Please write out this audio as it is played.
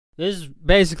This is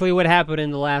basically what happened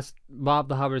in the last Bob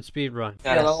the Hubbard speedrun.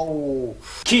 Hello.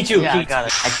 Key2, Yeah, I Key2. got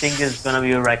it. I think this is gonna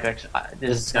be a record.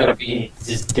 This is gonna be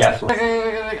just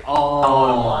definitely. Oh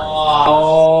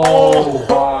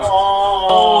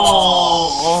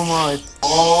almost.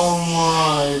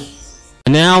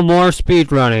 And now more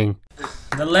speedrunning.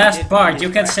 The last part, you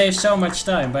can save so much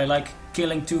time by like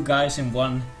killing 2 guys in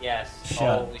one. Yes. Shut.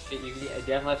 Holy shit! You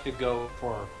definitely have to go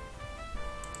for.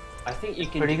 I think you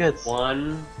can. Pretty do good.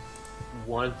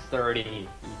 130. You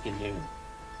can do.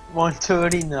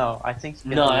 130? No, I think.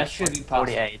 No, that should be possible.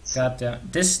 48. God damn.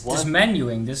 This What?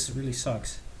 menuing, this really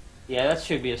sucks. Yeah, that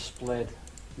should be a split.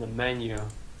 The menu.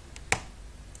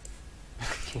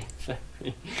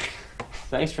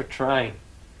 Thanks for trying.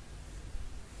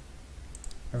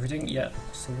 Everything? Yeah,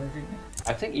 still working.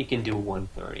 I think you can do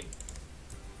 130.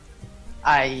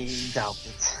 I doubt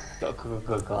it. Go.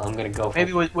 I'm gonna go for.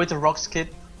 Maybe with the rock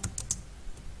skip.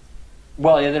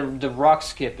 Well, yeah, the rock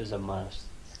skip is a must.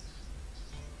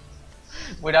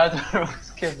 Without the rock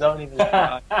skip, don't even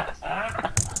try.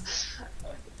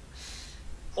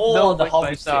 Oh, Don't the waste my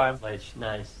hobby time. skip glitch.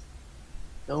 Nice.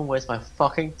 Don't waste my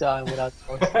fucking time without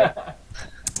the rock skip.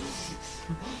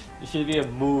 It should be a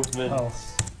movement. Oh.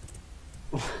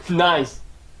 Nice.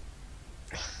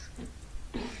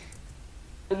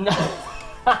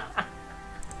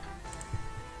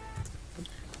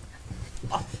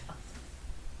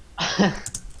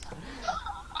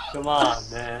 Come on,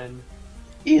 man.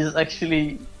 He's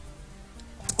actually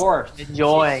Of course.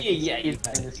 enjoying Yeah, you in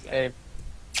got it, this you got game.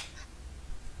 it.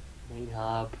 Main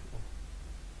hub.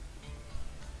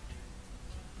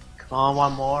 Come on,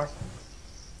 one more.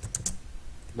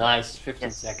 Nice. 15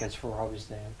 Yes. seconds for hobby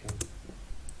stay. Okay.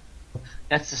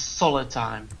 That's a solid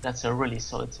time. That's a really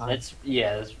solid time. That's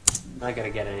That's not gonna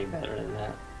get any better than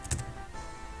that.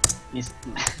 He's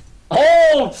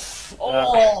Oh!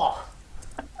 Oh!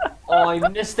 Oh! I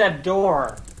missed that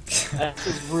door. That's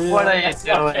just really. What are you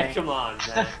Okay, doing? come on,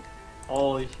 man.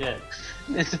 Holy shit.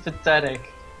 This is pathetic.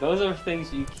 Those are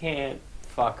things you can't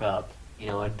fuck up. You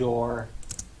know, a door.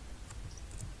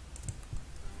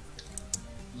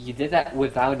 You did that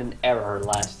without an error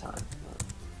last time.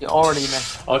 You already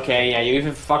messed. Okay, yeah, you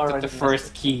even fucked up Already the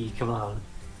first key. Come on.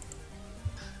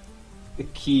 The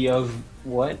key of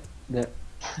what? The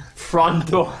front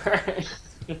door.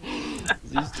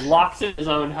 Just locks in his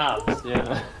own house.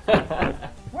 Yeah.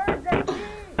 Where's that key?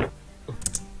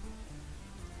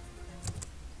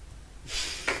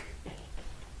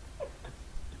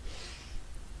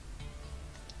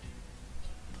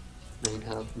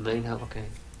 Main hub. Okay.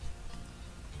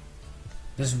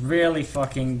 This is really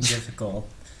fucking difficult.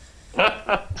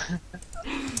 It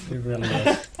really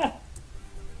is.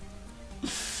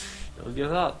 Don't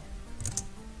give up.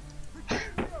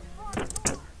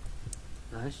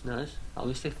 Nice.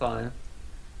 Always stay 5.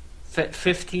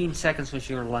 15 seconds was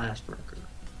your last record.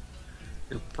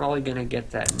 You're probably gonna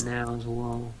get that now as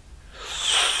well.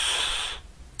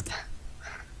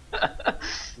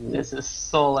 This is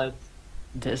solid.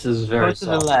 This is very Go to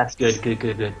the soft. left.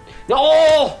 Good.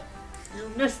 No! You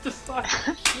missed the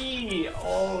fucking key!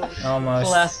 Oh, Almost.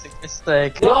 Classic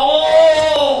mistake.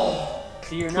 no!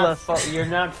 See, you're not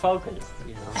focused,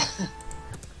 you know.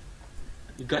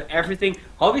 You got everything.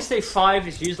 Obviously 5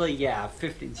 is usually,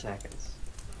 15 seconds.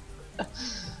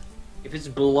 If it's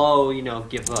below, you know,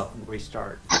 give up and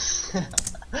restart.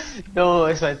 Don't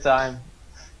waste my time.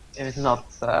 If it's not,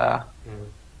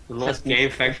 Unless Game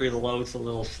Factory loads a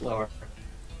little slower.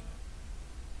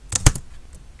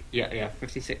 Yeah,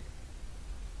 56.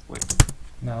 Wait.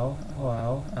 No.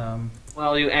 Wow.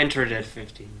 Well, you entered at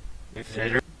 15.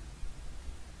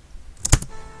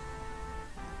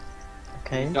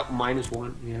 okay. Got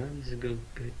 -1. Yeah, this is good.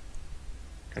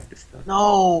 Got this stuff.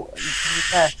 No!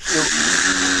 Yeah,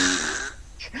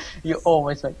 you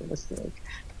always make a mistake.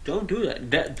 Don't do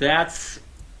that. That's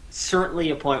certainly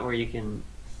a point where you can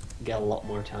get a lot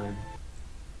more time.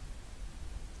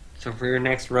 So for your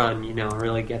next run, you know,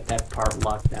 really get that part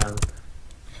locked down.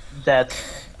 That.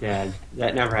 Dad,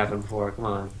 that never happened before. Come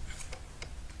on.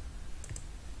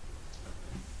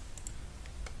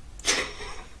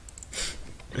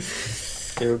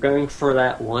 They were going for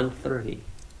that 130.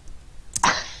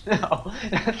 No,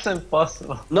 that's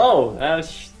impossible. No,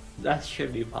 that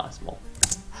should be possible.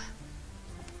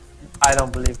 I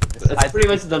don't believe this. That's pretty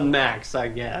much the max, I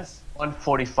guess.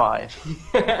 145.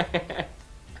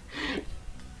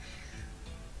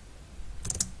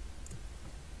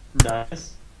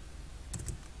 Nice.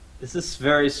 This is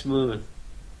very smooth.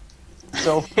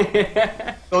 So,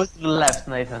 go to the left,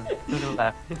 Nathan. To the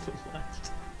left.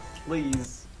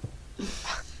 Please.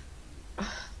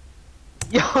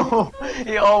 Yo,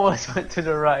 he almost went to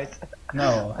the right.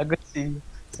 No, I could see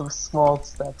some small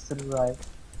steps to the right.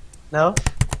 No?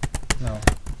 no.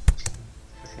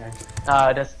 Okay.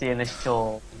 That's the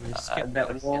initial. You skip what that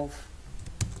is it? wolf.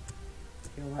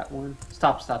 Kill that one.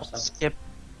 Stop. Skip.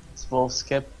 It's wolf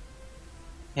skip.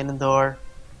 Hidden door.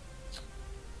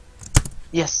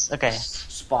 Yes. Okay.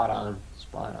 Spot on.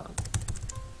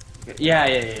 Yeah.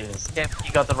 Skip.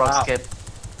 You got the rock Wow. skip.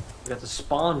 We got the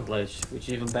spawn glitch, which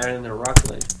is even better than the rock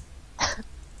glitch.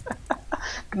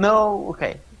 No.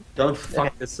 Okay. Don't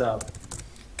fuck this up.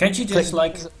 Can't you just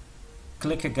Click- like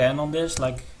click again on this,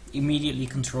 like immediately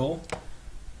control,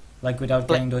 like without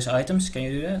Click. getting those items? Can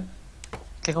you do that?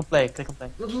 Click on play. Click on play.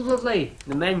 Lovely.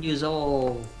 The menu's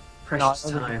all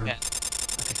precious No, time. okay.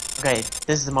 Okay.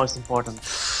 This is the most important.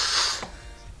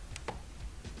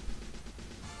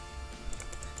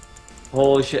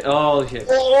 Holy shit. Wow,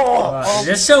 dat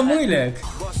is zo moeilijk.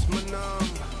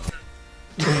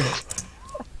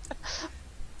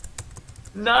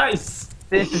 Nice.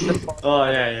 This is the part. Oh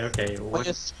yeah. Okay. When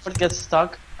your sword gets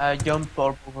stuck, jump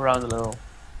or move around a little.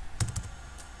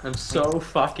 I'm so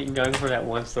fucking going for that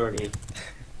 130.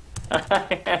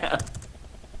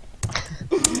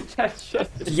 That's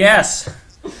just. Yes,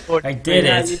 I did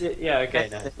Yeah, it. you did- yeah. Okay.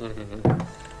 That's Nice. it. Mhm.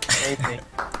 Amazing.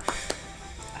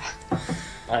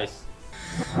 Nice.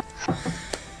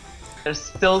 There's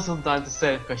still some time to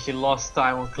save because you lost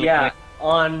time on clicking. Yeah.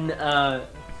 On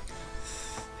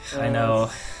I know.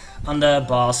 On the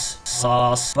boss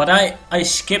sauce, but I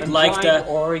skipped like the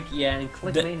org. Yeah, and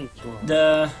click the- menu.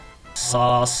 the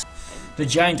sauce, the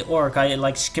giant orc. I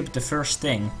like skipped the first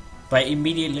thing by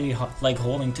immediately like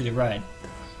holding to the right.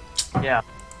 Yeah.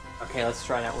 Okay, let's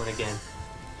try that one again.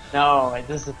 No,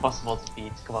 this is impossible to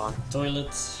beat. Come on.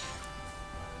 Toilets.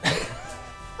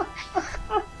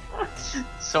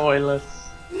 Soilless.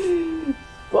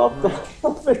 Bob the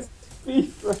Hobbit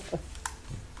speedrun.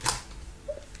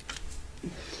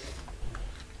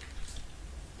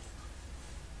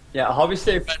 Yeah, Hobby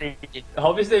Save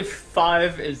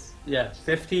 5 is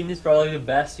 15 is probably the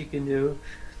best you can do.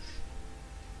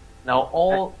 Now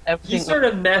You everything sort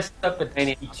of messed up at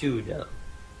Mania. T2 though.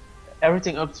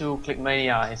 everything up to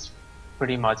Clickmania is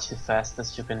pretty much the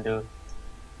fastest you can do.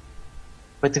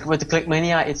 With the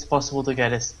Clickmania, it's possible to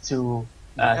get it to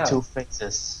Yeah. 2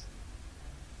 phases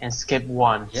and skip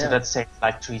 1. Yeah. So that saves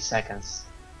like 3 seconds.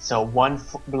 So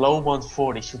below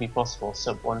 140 should be possible.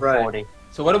 Sub 140.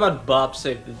 So what about Bob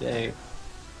Save the Day?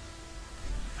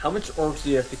 How much orcs do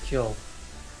you have to kill?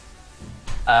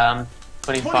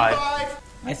 25.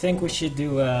 I think we should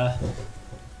do a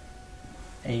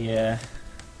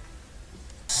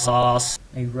sauce,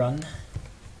 a run,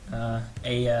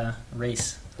 a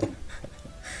race.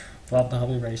 Bob the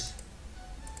Hobby race.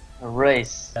 A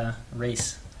race.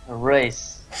 Race. A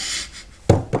race.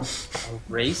 A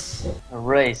race? A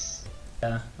race.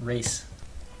 Race.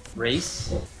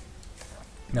 Race?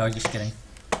 No, just kidding.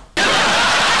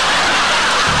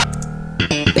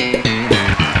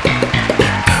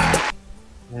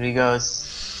 Here he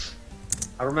goes.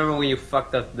 I remember when you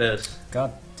fucked up this.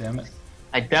 God damn it.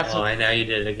 I Oh, definitely. and now you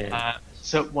did it again.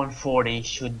 Sub 140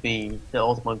 should be the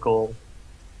ultimate goal.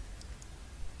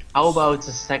 How about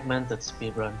a segmented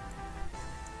speedrun?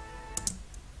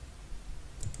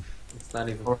 It's not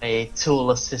even. Or a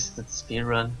tool assisted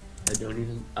speedrun?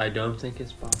 I don't think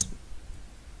it's possible.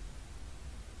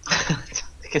 I don't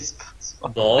think it's possible.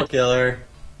 Ball killer.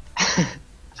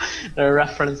 The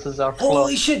references are flawed.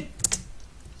 Holy shit!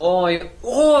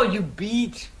 You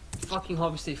beat fucking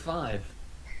Hobby State 5.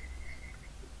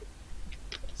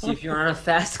 See, if you're on a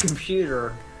fast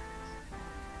computer,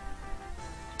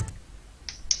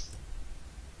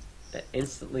 that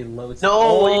instantly loads. No,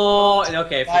 Oh,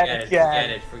 okay, Try forget it it,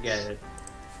 again. forget it.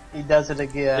 He does it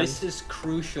again. This is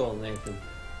crucial, Nathan.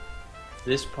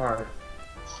 This part.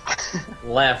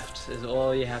 Left is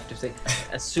all you have to say.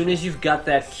 As soon as you've got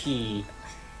that key,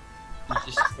 you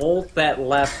just hold that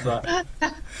left button.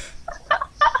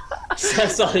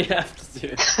 That's all you have to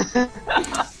do.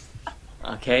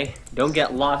 Okay? Don't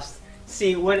get lost.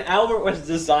 See, when Albert was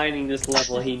designing this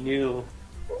level, he knew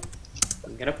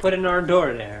I'm gonna put an R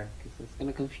door there, because it's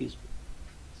gonna confuse me.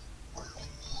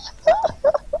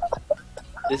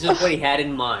 This is what he had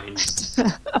in mind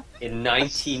in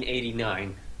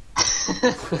 1989.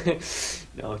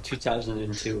 No,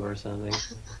 2002 or something.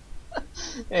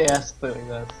 Yeah, something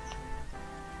like that.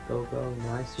 Go,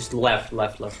 nice. Just left.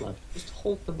 Just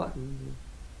hold the button.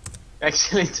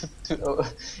 Actually,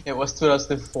 it was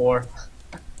 2004.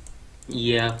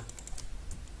 Yeah.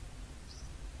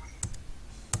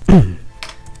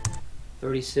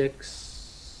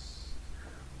 36.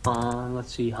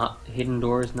 Let's see. Hidden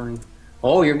doors 9.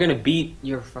 Oh, you're gonna beat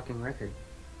your fucking record.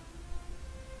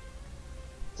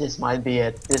 This might be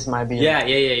it. This might be Yeah, it.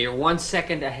 yeah, yeah. You're 1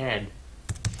 second ahead.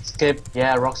 Skip.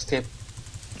 Yeah, rock skip.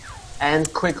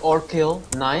 And quick or kill.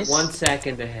 Nice. 1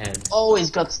 second ahead. Oh, he's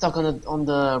got stuck on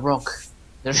the rock.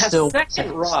 There's That's still second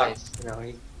second rock. save. You know,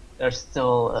 he- There's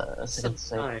still a second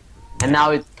save. time. And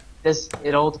now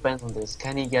it all depends on this.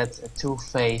 Can he get a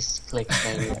two-face click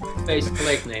mania? Face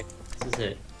click name. This is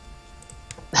it.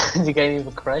 The game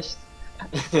even crashed,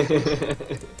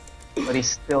 but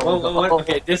he's still.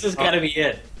 Okay, this has got to be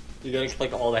it. You gotta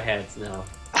click all the heads now.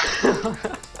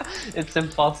 It's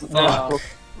impossible. No.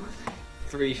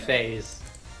 3 phase.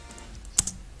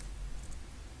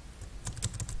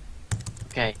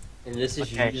 Okay. And this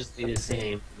is Okay. usually the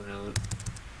same amount.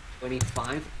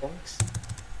 25 orcs?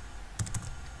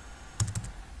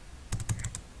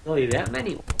 Really, that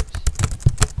many orcs?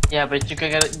 Yeah, but you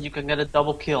can get a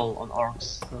double kill on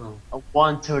orcs. Oh. A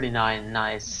 139,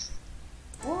 nice.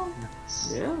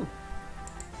 Nice. Yeah.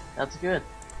 That's good.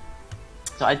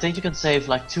 So I think you can save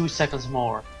like 2 seconds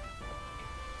more.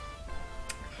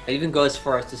 I even go as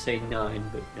far as to say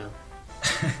 9, but no.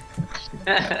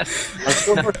 Let's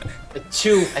go for A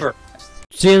 2 first.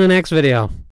 See you in the next video.